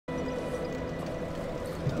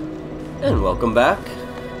And welcome back.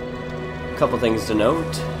 A couple things to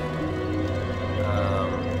note.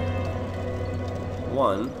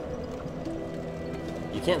 One,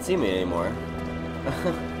 you can't see me anymore.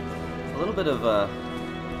 A little bit of,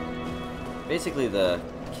 basically the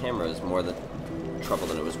camera is more the trouble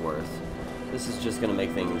than it was worth. This is just going to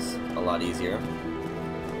make things a lot easier.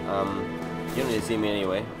 You don't need to see me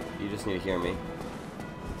anyway, you just need to hear me.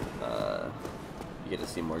 You get to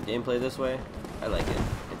see more gameplay this way. I like it,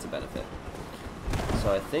 it's a benefit.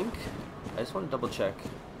 So I think, I just want to double check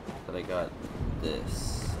that I got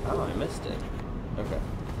this. Oh, I missed it. Okay.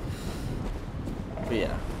 But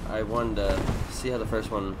yeah, I wanted to see how the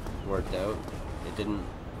first one worked out. It didn't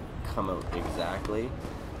come out exactly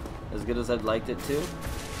as good as I'd liked it to,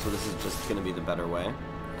 so this is just going to be the better way.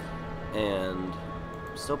 And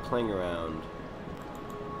I'm still playing around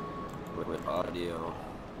with audio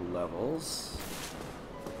levels.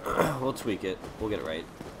 We'll tweak it, we'll get it right.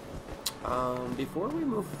 Before we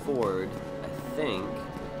move forward, I think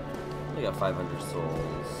we got 500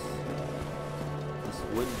 souls. This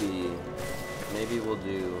would be, maybe we'll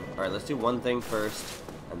do, alright, let's do one thing first,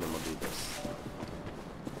 and then we'll do this.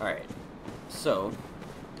 Alright, so,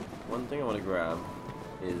 one thing I want to grab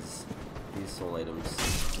is these soul items,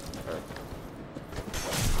 or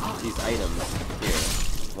these items here.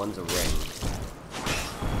 One's a ring.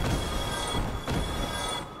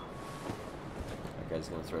 That guy's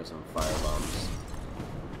gonna throw some fire bombs.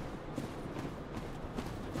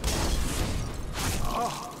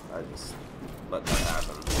 I just let that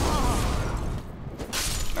happen.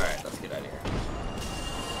 Alright, let's get out of here.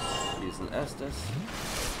 Use an Estus.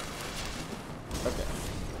 Okay,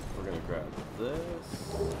 we're gonna grab this.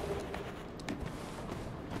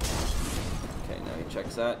 Okay, now he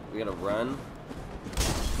checks that. We gotta run.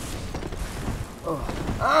 Oh,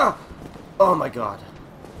 ah! Oh my god.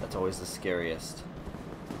 That's always the scariest.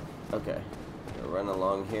 Okay, gonna run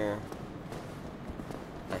along here.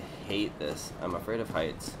 I hate this. I'm afraid of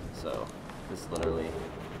heights, so this literally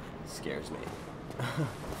scares me.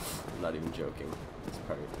 I'm not even joking. This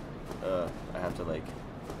part. I have to like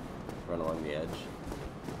run along the edge.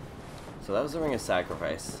 So that was the Ring of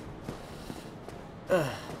Sacrifice.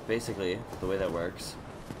 Basically, the way that works.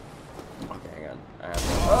 Okay, hang on. I have to.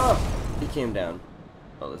 Oh! He came down.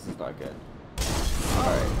 Oh, this is not good.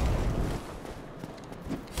 Alright.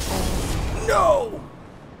 No!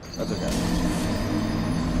 That's okay.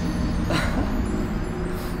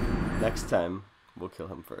 Next time, we'll kill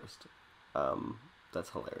him first. That's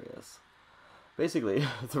hilarious. Basically,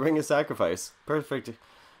 the Ring of Sacrifice. Perfect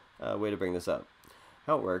way to bring this up.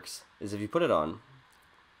 How it works is if you put it on,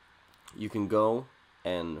 you can go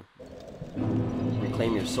and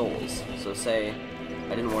reclaim your souls. So say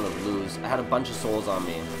I didn't want to lose, I had a bunch of souls on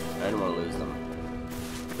me, I didn't want to lose them.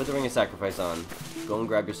 Put the Ring of Sacrifice on, go and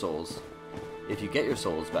grab your souls. If you get your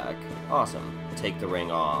souls back, awesome, take the ring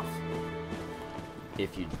off.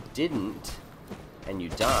 If you didn't, and you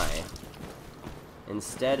die,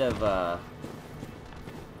 instead of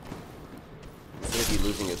you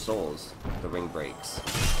losing your souls, the ring breaks.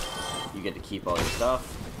 You get to keep all your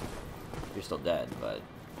stuff. You're still dead, but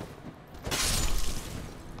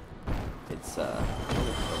it's I'm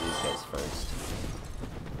gonna kill these guys first.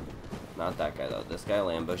 Not that guy though. This guy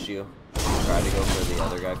will ambush you. Try to go for the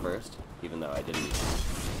other guy first, even though I didn't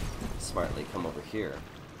smartly come over here.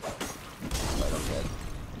 So I don't get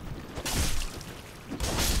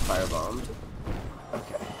firebombed.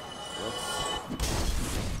 Okay.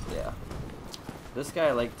 Yeah. This guy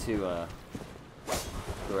I like to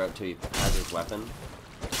go out till he has his weapon.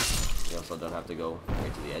 You also don't have to go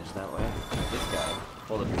right to the edge that way. This guy,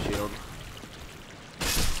 hold up your shield.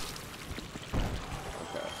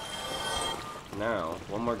 Okay. Now,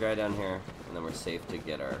 one more guy down here, and then we're safe to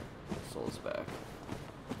get our souls back.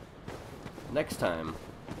 Next time,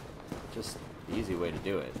 just the easy way to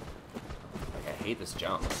do it. Like, I hate this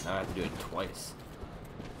jump. Now I have to do it twice.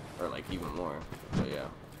 Or like even more. But yeah.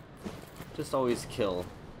 Just always kill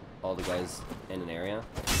all the guys in an area.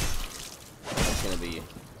 It's gonna be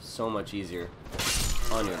so much easier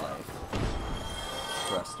on your life.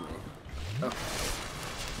 Trust me. Okay.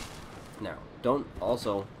 Now, don't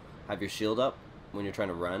also have your shield up when you're trying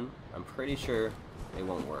to run. I'm pretty sure it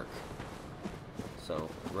won't work. So,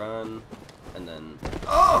 run, and then...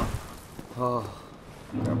 Oh! Oh.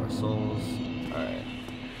 Grab our souls. Alright.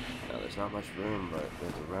 Now, there's not much room, but we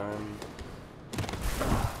have to run.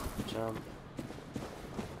 Jump.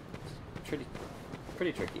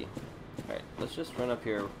 Pretty tricky. Alright, let's just run up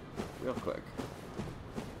here real quick.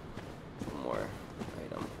 One more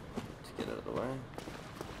item to get out of the way.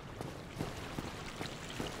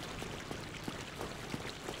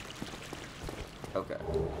 Okay.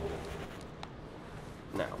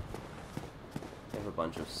 Now, we have a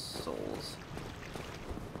bunch of souls.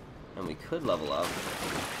 And we could level up.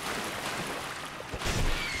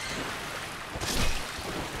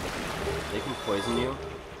 They can poison you,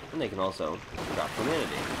 and they can also drop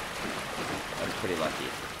humanity. That's pretty lucky,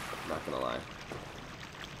 not gonna lie.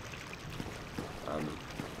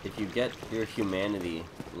 If you get your humanity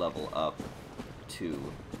level up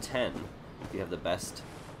to 10, you have the best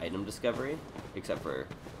item discovery, except for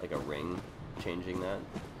like a ring changing that.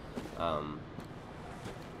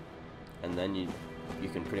 And then you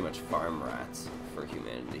can pretty much farm rats for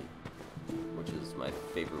humanity, which is my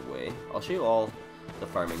favorite way. I'll show you all the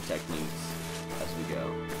farming techniques as we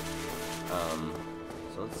go.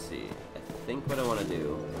 So let's see. I think what I want to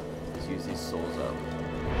do is use these souls up.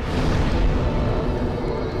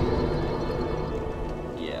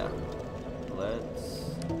 Yeah.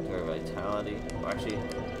 Let's do our vitality. Well, actually,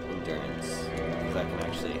 endurance, because that can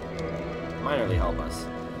actually minorly help us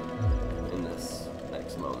in this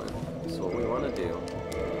next moment. So what we want to do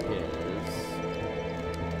is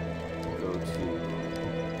go to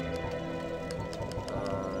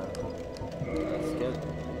let's get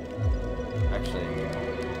actually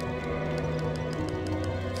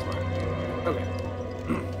smart. Okay.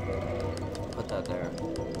 Put that there.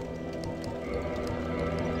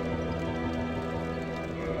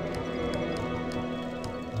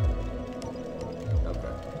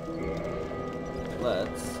 Okay.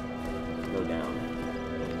 Let's go down.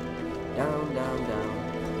 Down, down, down.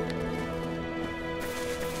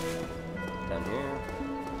 Down here.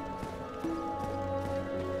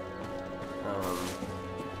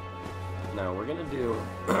 Now we're gonna do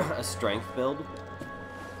a strength build.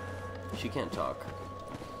 She can't talk.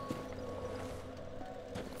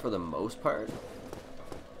 For the most part,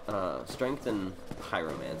 strength and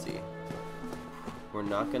pyromancy. We're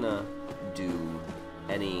not gonna do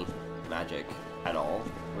any magic at all,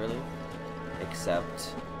 really,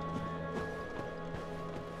 except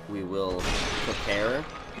we will prepare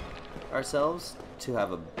ourselves to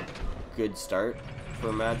have a good start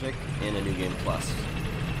for magic in a New Game Plus.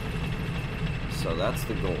 So that's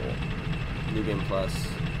the goal. New Game Plus.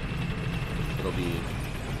 It'll be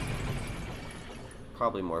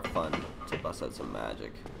probably more fun to bust out some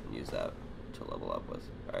magic and use that to level up with.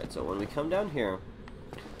 Alright, so when we come down here,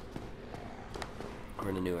 we're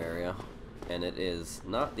in a new area, and it is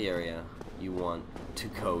not the area you want to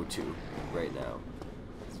go to right now.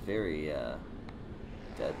 It's very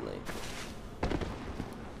deadly.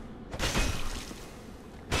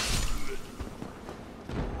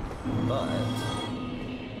 But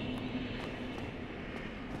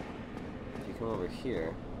if you come over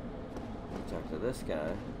here, you talk to this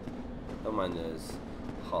guy. Don't mind those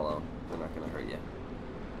hollow. They're not going to hurt you.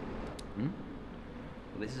 Hmm?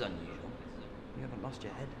 Well, this is unusual. You haven't lost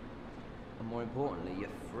your head. And more importantly, you're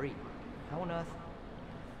free. How on earth?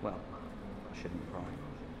 Well, I shouldn't pry.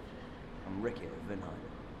 I'm Ricky of Vinheim.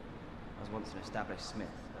 I was once an established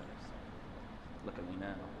smith, but look at me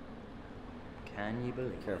now. Can you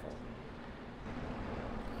believe? Careful.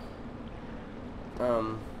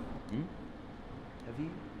 Hmm? Have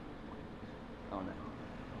you? Oh no.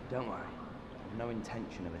 Don't worry. I've no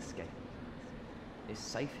intention of escaping. It's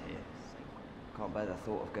safe here. Can't bear the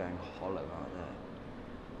thought of going hollow out there.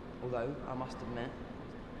 Although, I must admit,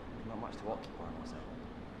 not much to occupy myself.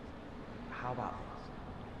 How about this?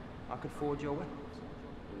 I could forge your weapons,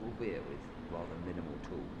 albeit with rather minimal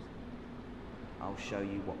tools. I'll show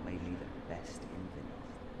you what may be the best in Vinheim.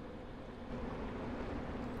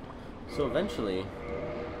 So eventually,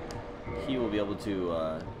 he will be able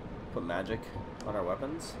to put magic on our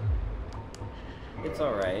weapons. It's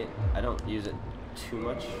alright. I don't use it too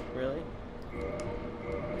much, really.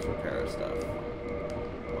 Let's repair our stuff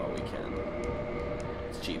while we can.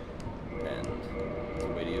 It's cheap, and it's a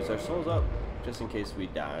way to use our souls up, just in case we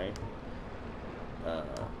die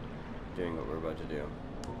doing what we're about to do.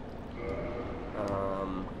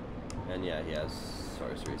 And yeah, he has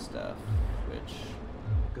sorcery stuff, which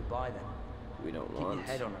Goodbye then. we don't Keep want your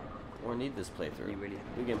head on it. or need this playthrough. You really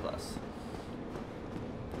New Game Plus.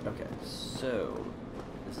 Okay, so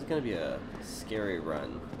this is gonna be a scary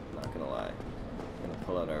run, not gonna lie. I'm gonna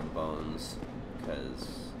pull out our bones,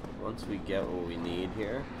 because once we get what we need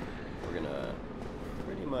here, we're gonna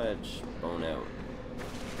pretty much bone out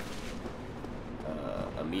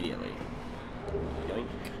immediately. Yoink.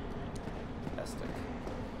 Fantastic.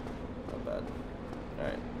 Not bad.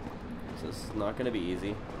 Alright. So this is not gonna be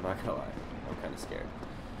easy, I'm not gonna lie. I'm kinda scared.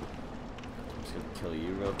 I'm just gonna kill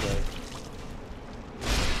you real quick.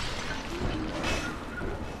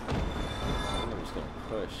 I'm just gonna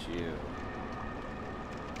push you.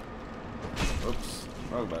 Oops,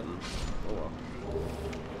 wrong button. Oh well.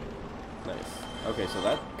 Nice. Okay, so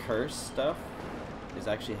that curse stuff is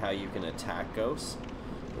actually how you can attack ghosts,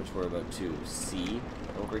 which we're about to see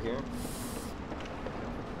over here.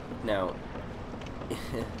 Now,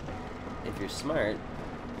 if you're smart,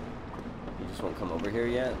 you just won't come over here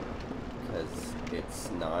yet, because it's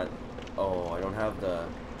not. Oh, I don't have the.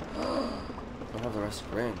 I don't have the rest of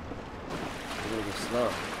the ring. We're gonna go slow.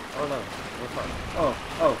 Oh no, we're fine.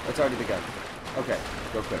 Oh, it's already begun. Okay,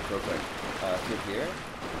 go quick, go quick. Through here,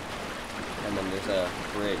 and then there's a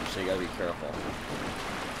bridge, so you gotta be careful.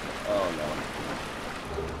 Oh no.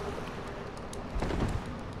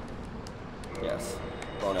 Yes.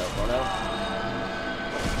 Bone out, bone out.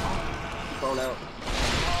 Bone out.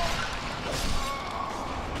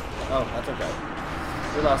 Oh, that's okay.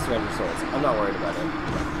 We lost 300 souls. I'm not worried about it.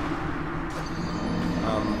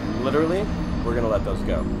 Literally, we're gonna let those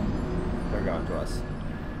go. They're gone to us.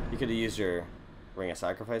 You could have used your Ring of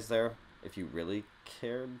Sacrifice there if you really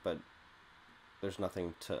cared, but there's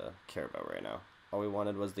nothing to care about right now. All we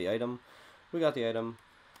wanted was the item. We got the item,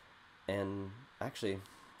 and actually,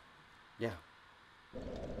 yeah.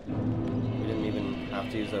 We didn't even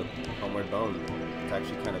have to use a homeward bone. It's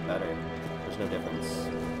actually kind of better. There's no difference.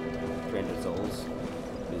 300 souls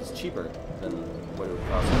is cheaper than what it would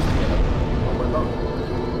cost us to get a homeward bone.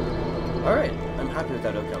 Alright, I'm happy with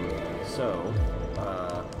that outcome. So,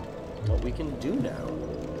 what we can do now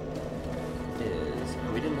is,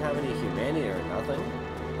 we didn't have any humanity or nothing.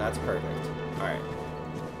 That's perfect. Alright,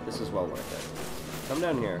 this is well worth it. Come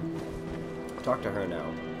down here, talk to her now,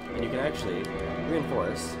 and you can actually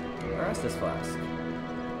reinforce our Estus Flask.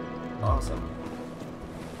 Awesome.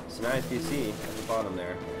 So now if you see at the bottom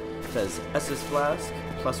there, it says Estus Flask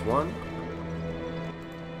 +1.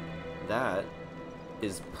 That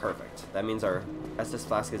is perfect. That means our Estus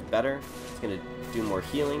Flask is better. It's going to do more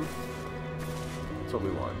healing. That's what we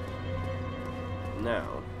want.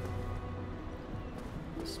 Now,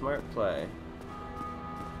 the smart play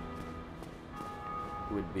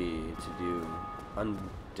would be to do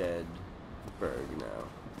Undead Berg now.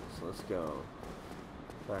 So let's go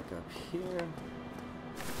back up here.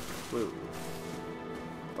 Woo.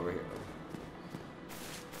 Over here.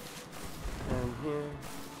 And here.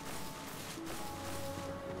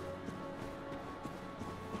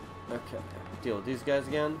 Okay. Deal with these guys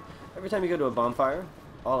again. Every time you go to a bonfire,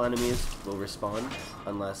 all enemies will respawn,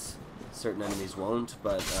 unless certain enemies won't,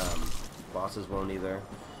 but bosses won't either.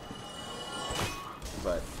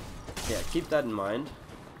 But yeah, keep that in mind.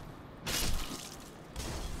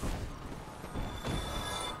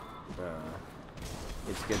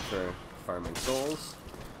 It's good for farming souls.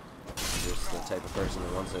 Just the type of person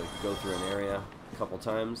who wants to go through an area a couple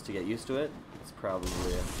times to get used to it. It's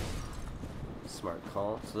probably a smart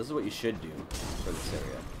call. So this is what you should do for this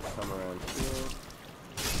area. Come around here.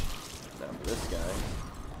 Now for this guy,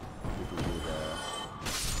 we can do the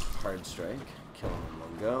hard strike. Kill him in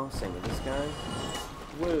one go. Same with this guy.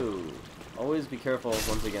 Woo! Always be careful,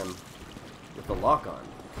 once again, with the lock-on,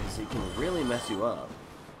 because he can really mess you up.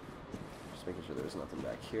 Just making sure there's nothing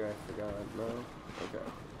back here I forgot. No? Okay.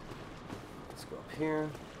 Let's go up here.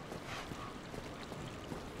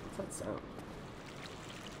 What's that sound?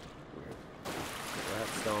 Weird.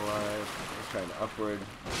 That's still alive. Just trying to upward.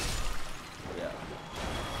 Yeah.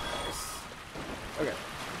 Nice. Okay.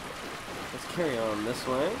 Let's carry on this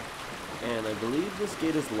way. And I believe this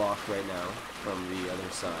gate is locked right now from the other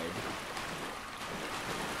side.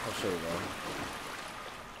 I'll show you though.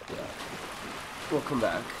 Yeah. We'll come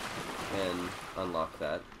back and unlock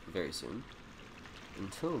that very soon.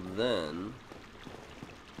 Until then,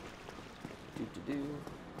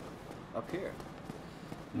 up here,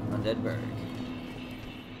 Undead Berg.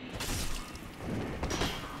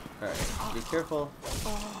 Alright, be careful.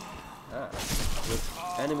 With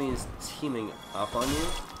enemies teaming up on you,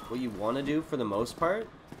 what you want to do for the most part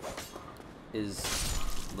is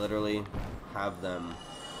literally have them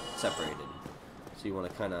separated. So you want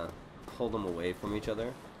to kind of pull them away from each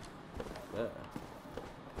other.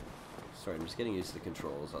 Sorry, I'm just getting used to the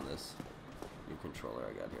controls on this new controller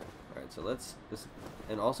I got here. Alright, so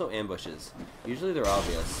and also ambushes. Usually they're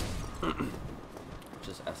obvious.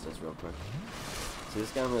 Just Estus real quick. See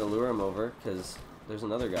this guy, I'm going to lure him over, because there's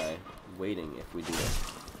another guy waiting if we do it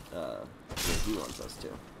where he wants us to.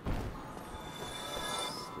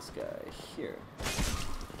 This guy here.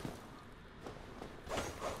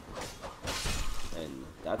 And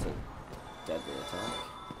that's a deadly attack.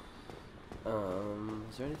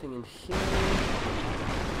 Is there anything in here?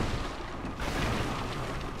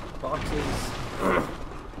 Boxes.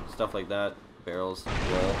 Stuff like that. Barrels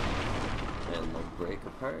roll. And they'll break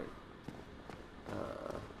apart.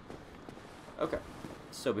 Okay,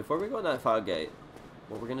 so before we go in that fog gate,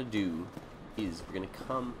 what we're gonna do is we're gonna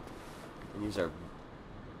come and use our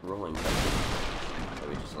rolling technique that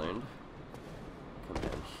we just learned. Come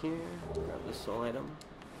down here, grab the soul item,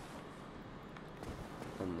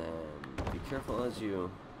 and then be careful as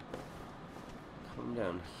you come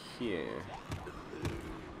down here.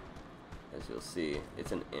 As you'll see,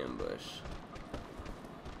 it's an ambush.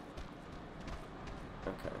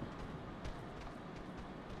 Okay.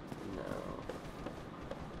 Now,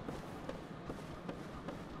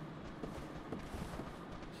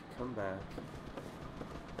 come back.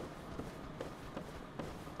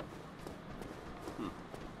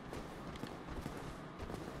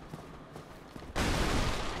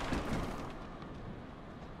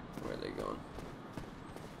 Where are they going?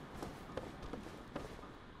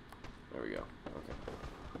 There we go. Okay.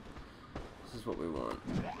 This is what we want.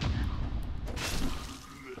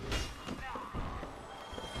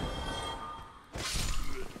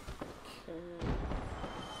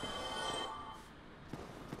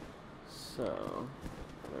 So,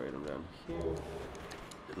 lower them down here.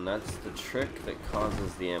 And that's the trick that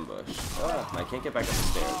causes the ambush. Ah, I can't get back up the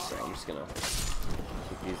stairs, so I'm just gonna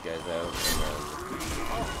keep these guys out and then...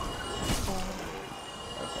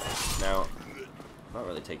 Okay, now, I'm not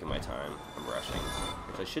really taking my time. I'm rushing,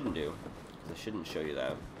 which I shouldn't do, because I shouldn't show you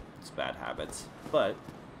that. It's bad habits. But,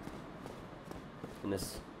 in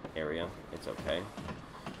this area, it's okay.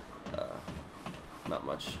 Not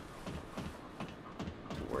much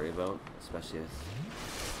to worry about, especially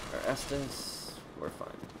with our Estes. We're fine.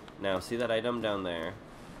 Now, see that item down there?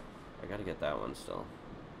 I gotta get that one still.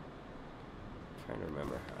 I'm trying to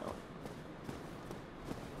remember how.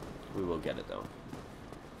 We will get it though.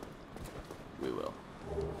 We will.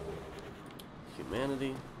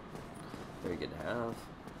 Humanity. Very good to have.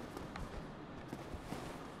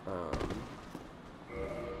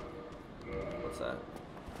 What's that?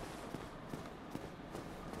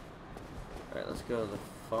 Alright, let's go to the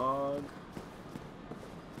fog.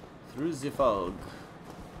 Through the fog.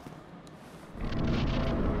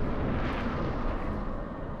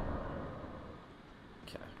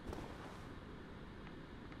 Okay.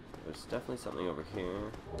 There's definitely something over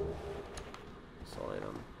here. Soul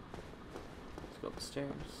item. Let's go up the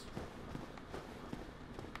stairs.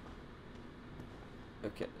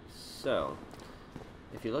 Okay, so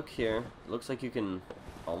if you look here, it looks like you can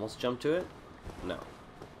almost jump to it. No,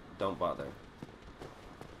 don't bother.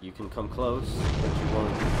 You can come close, but you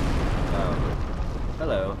won't.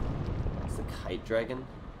 Hello. It's the kite dragon.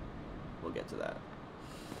 We'll get to that.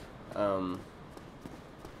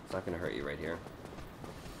 It's not gonna hurt you right here.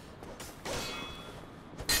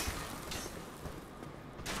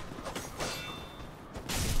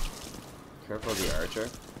 Careful of the archer.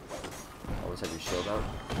 Always have your shield out.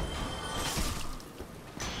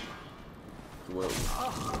 Whoa.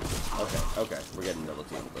 Okay, we're getting double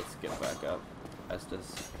teamed. Let's get back up.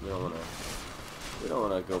 Estes, we don't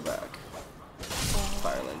wanna go back.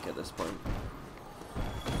 Firelink at this point.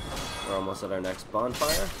 We're almost at our next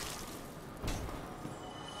bonfire.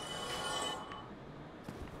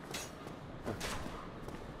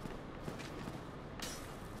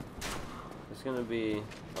 It's gonna be.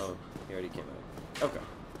 Oh, he already came out. Okay.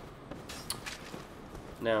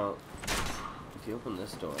 Now, if you open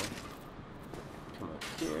this door, come up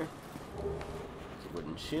here. It's a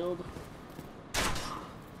wooden shield.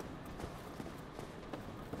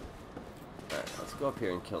 Alright, let's go up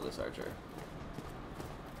here and kill this archer.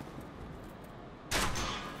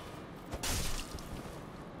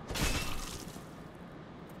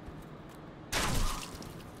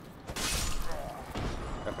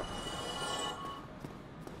 Okay.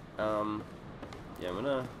 Yeah, I'm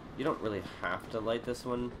gonna... You don't really have to light this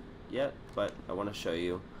one yet, but I want to show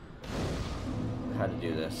you how to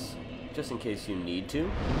do this, just in case you need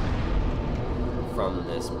to, from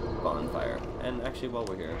this bonfire. And actually, while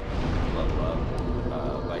we're here, level up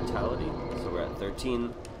Vitality. So we're at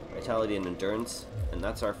 13 Vitality and Endurance, and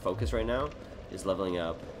that's our focus right now, is leveling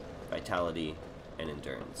up Vitality and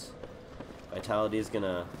Endurance. Vitality is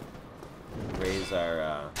gonna raise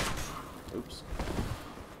our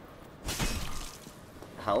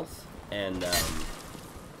health, and the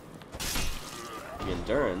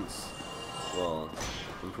Endurance will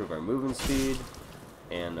improve our movement speed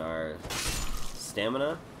and our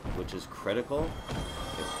stamina, which is critical.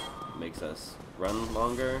 It makes us run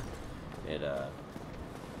longer. It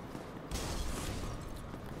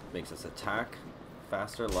makes us attack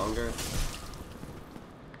faster, longer,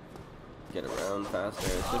 get around faster.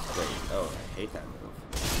 It's just great. Oh, I hate that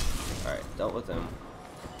move. Alright, dealt with him.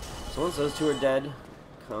 So once those two are dead,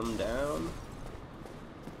 come down.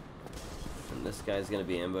 And and this guy's gonna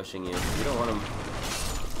be ambushing you. You don't want him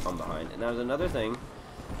from behind. And now there's another thing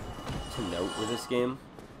to note with this game.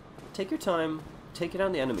 Take your time, take it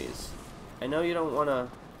on the enemies. I know you don't want to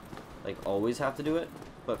like always have to do it,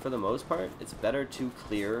 but for the most part, it's better to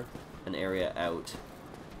clear an area out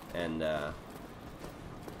and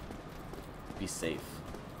be safe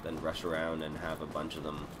than rush around and have a bunch of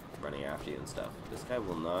them running after you and stuff. This guy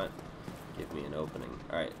will not give me an opening.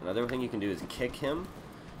 Alright, another thing you can do is kick him,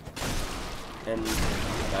 and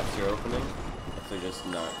that's your opening if they're just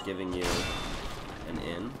not giving you an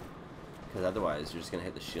in, because otherwise you're just going to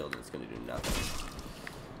hit the shield and it's going to do nothing.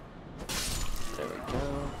 There we go.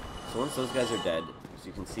 So once those guys are dead, as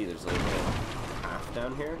you can see, there's like a little path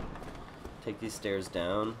down here. Take these stairs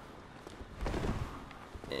down,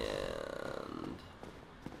 and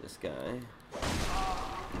this guy,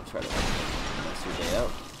 try to mess your day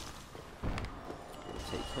out.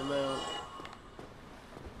 Take him out,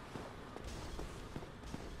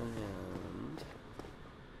 and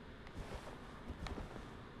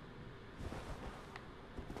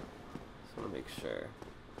just want to make sure.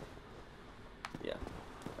 Yeah.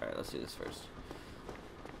 All right, let's do this first.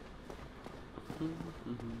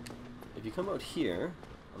 If you come out here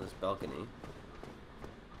on this balcony,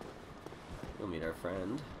 you'll meet our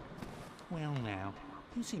friend. Well now,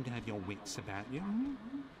 you seem to have your wits about you.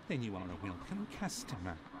 Then you are a welcome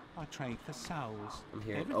customer. I trade for souls. I'm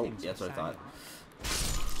here. Oh, yeah, that's what I thought.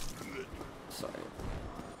 Sorry.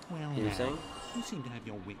 Well You were now, saying? you seem to have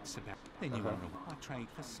your wits about. Then you are a. I trade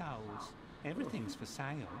for souls. Everything's for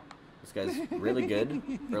sale. This guy's really good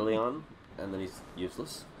early on, and then he's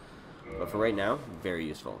useless. But for right now, very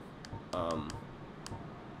useful.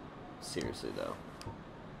 Seriously though.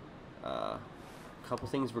 Couple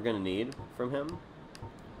things we're gonna need from him.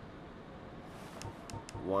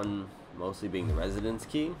 One mostly being the residence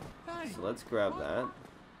key. Hey, So let's grab that.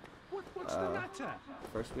 what's the matter?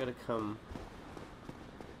 First we gotta come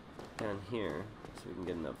down here so we can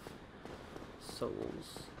get enough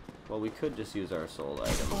souls. Well, we could just use our soul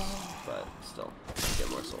items, but still, get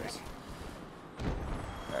more souls.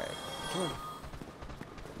 Alright, come on.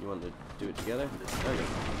 You want to do it together? Okay.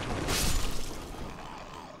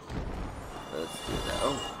 Let's do that.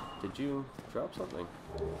 Oh, did you drop something?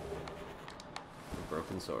 A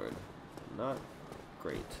broken sword. Not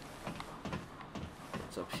great.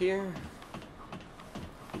 What's up here?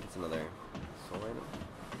 I think it's another soul item.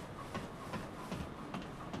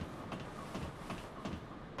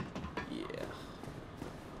 Yeah.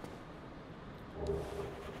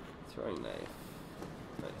 Throwing knife.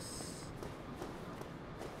 Nice.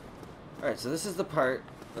 Alright, so this is the part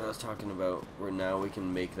that I was talking about where now we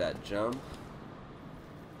can make that jump.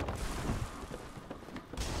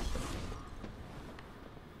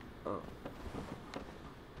 Oh.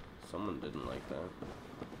 Someone didn't like that.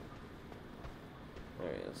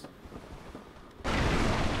 There he is.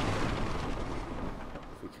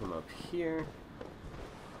 If we come up here,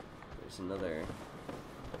 there's another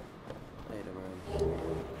item around here.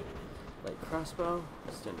 Light crossbow,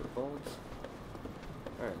 standard bolt.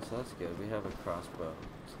 Alright, so that's good. We have a crossbow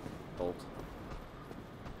bolt.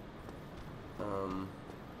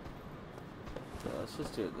 Yeah, let's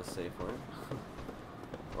just do it the safe way.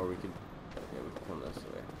 Or we could, yeah, we could come this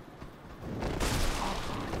way.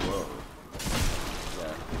 Whoa.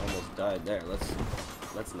 Yeah, almost died there.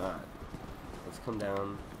 Let's not. Let's come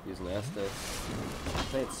down using Estus.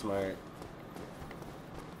 Play it smart.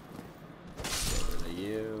 Get rid of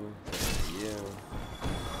you. Get rid of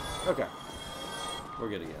you. Okay. We're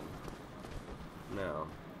good again. Now,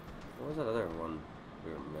 what was that other one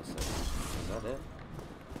we were missing? Is that it?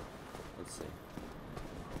 Let's see.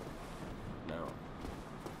 No.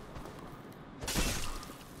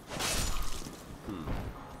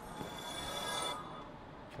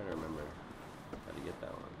 Trying to remember how to get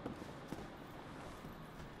that one.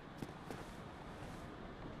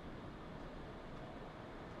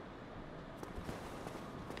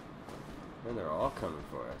 And they're all coming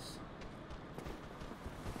for us.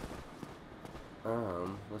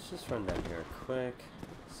 Let's just run down here quick,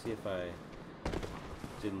 see if I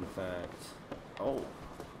did in fact, oh,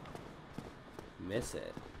 miss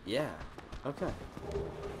it. Yeah, okay.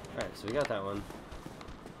 Alright, so we got that one.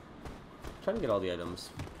 Trying to get all the items.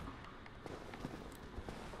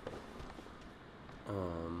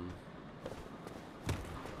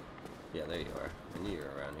 Yeah, there you are. I knew you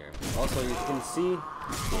were around here. Also, you can see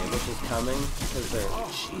the ambush is coming because they're, oh,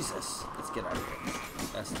 Jesus, let's get out of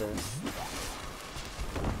here. Estes.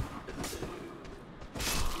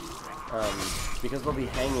 Because they'll be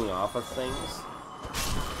hanging off of things,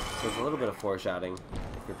 so there's a little bit of foreshadowing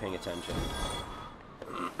if you're paying attention.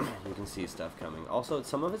 You can see stuff coming. Also,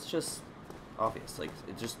 some of it's just obvious. Like,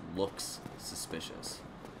 it just looks suspicious,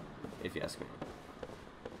 if you ask me.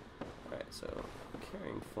 Alright, so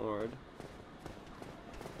carrying forward.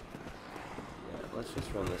 Yeah, let's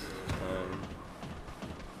just run this time.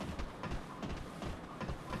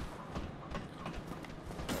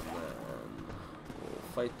 And then we'll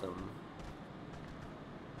fight them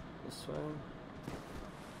this way.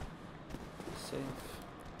 Safe.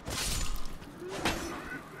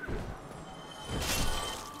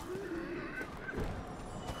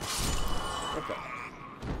 Okay.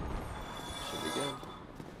 Should be good.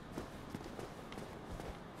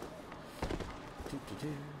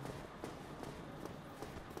 Doo-doo-doo.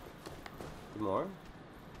 More?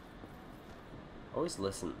 Always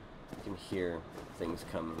listen. You can hear things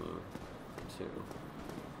coming too.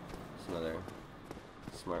 It's another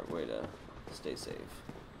smart way to stay safe.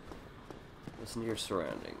 Listen to your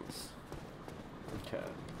surroundings. Okay.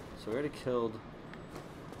 So we already killed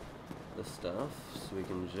the stuff, so we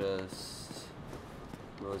can just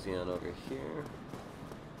mosey on over here.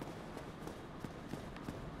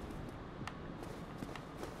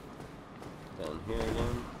 Down here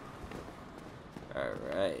again.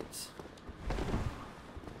 Alright.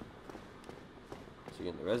 So you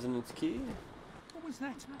get the residence key. What was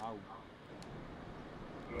that? Oh.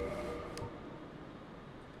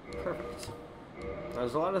 Perfect.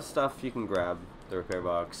 There's a lot of stuff you can grab. The repair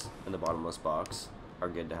box and the bottomless box are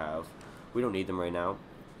good to have. We don't need them right now.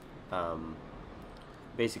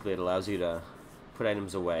 Basically, it allows you to put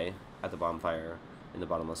items away at the bonfire in the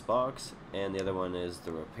bottomless box, and the other one is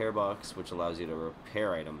the repair box, which allows you to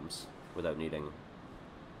repair items without needing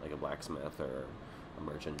like a blacksmith or a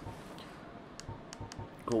merchant.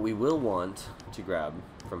 What we will want to grab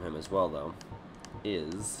from him as well, though,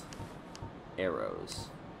 is arrows.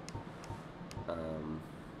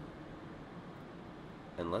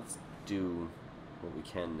 And let's do what we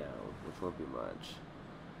can now, which won't be much.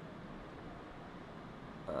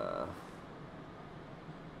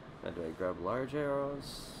 Now, do I grab large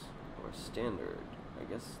arrows or standard? I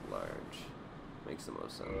guess large makes the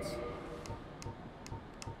most sense.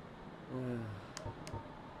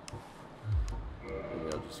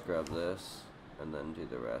 Maybe I'll just grab this and then do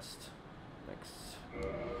the rest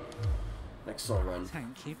next soul run.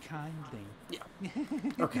 Thank you kindly. Yeah.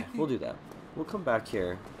 Okay, we'll do that. We'll come back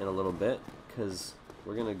here in a little bit because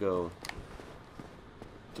we're gonna go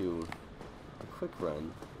do a quick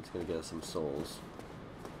run. It's gonna get us some souls.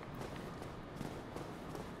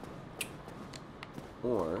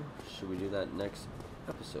 Or should we do that next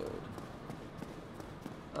episode?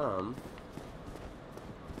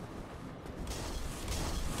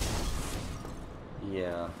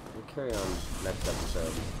 Yeah, we'll carry on next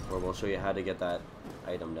episode, where we'll show you how to get that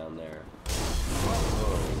item down there.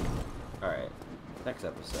 Alright, next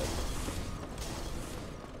episode.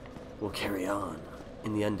 We'll carry on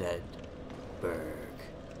in the Undead Burg.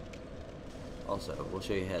 Also, we'll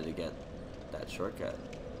show you how to get that shortcut.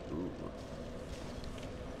 Ooh.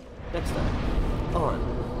 Next time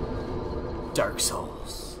on Dark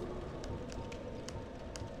Souls.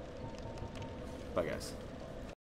 Bye, guys.